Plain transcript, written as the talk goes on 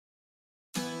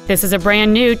This is a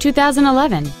brand new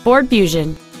 2011 Ford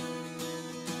Fusion.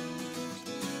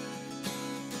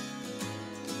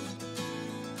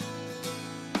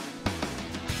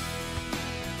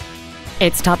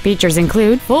 Its top features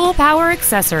include full power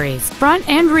accessories, front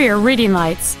and rear reading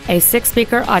lights, a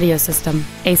 6-speaker audio system,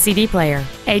 a CD player,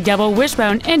 a double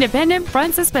wishbone independent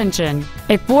front suspension,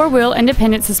 a 4-wheel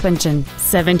independent suspension,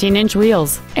 17-inch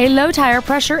wheels, a low tire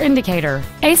pressure indicator,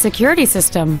 a security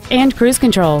system, and cruise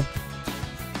control.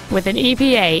 With an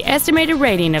EPA estimated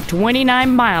rating of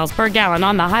 29 miles per gallon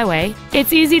on the highway,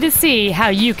 it's easy to see how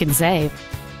you can save.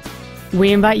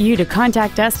 We invite you to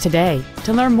contact us today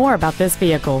to learn more about this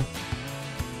vehicle.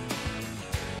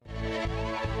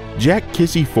 Jack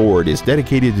Kissee Ford is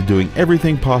dedicated to doing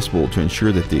everything possible to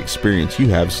ensure that the experience you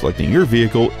have selecting your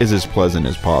vehicle is as pleasant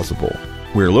as possible.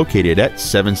 We're located at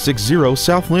 760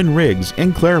 South Lynn Riggs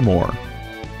in Claremore.